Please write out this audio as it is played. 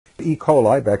E.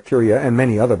 coli bacteria and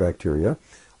many other bacteria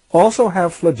also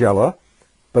have flagella,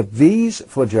 but these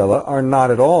flagella are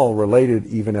not at all related,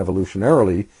 even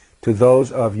evolutionarily, to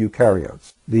those of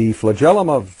eukaryotes. The flagellum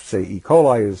of, say, E.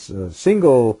 coli is a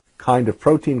single kind of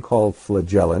protein called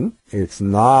flagellin. It's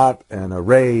not an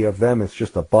array of them, it's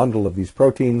just a bundle of these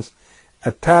proteins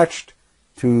attached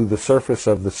to the surface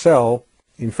of the cell,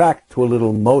 in fact, to a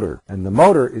little motor. And the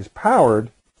motor is powered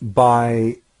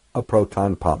by a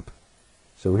proton pump.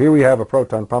 So here we have a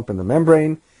proton pump in the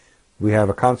membrane. We have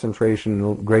a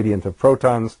concentration gradient of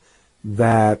protons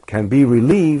that can be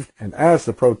relieved, and as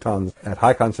the protons at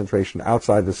high concentration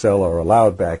outside the cell are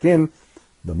allowed back in,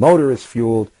 the motor is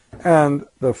fueled and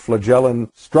the flagellin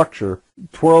structure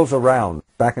twirls around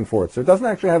back and forth. So it doesn't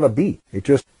actually have a beat.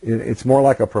 It's more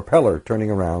like a propeller turning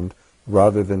around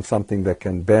rather than something that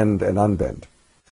can bend and unbend.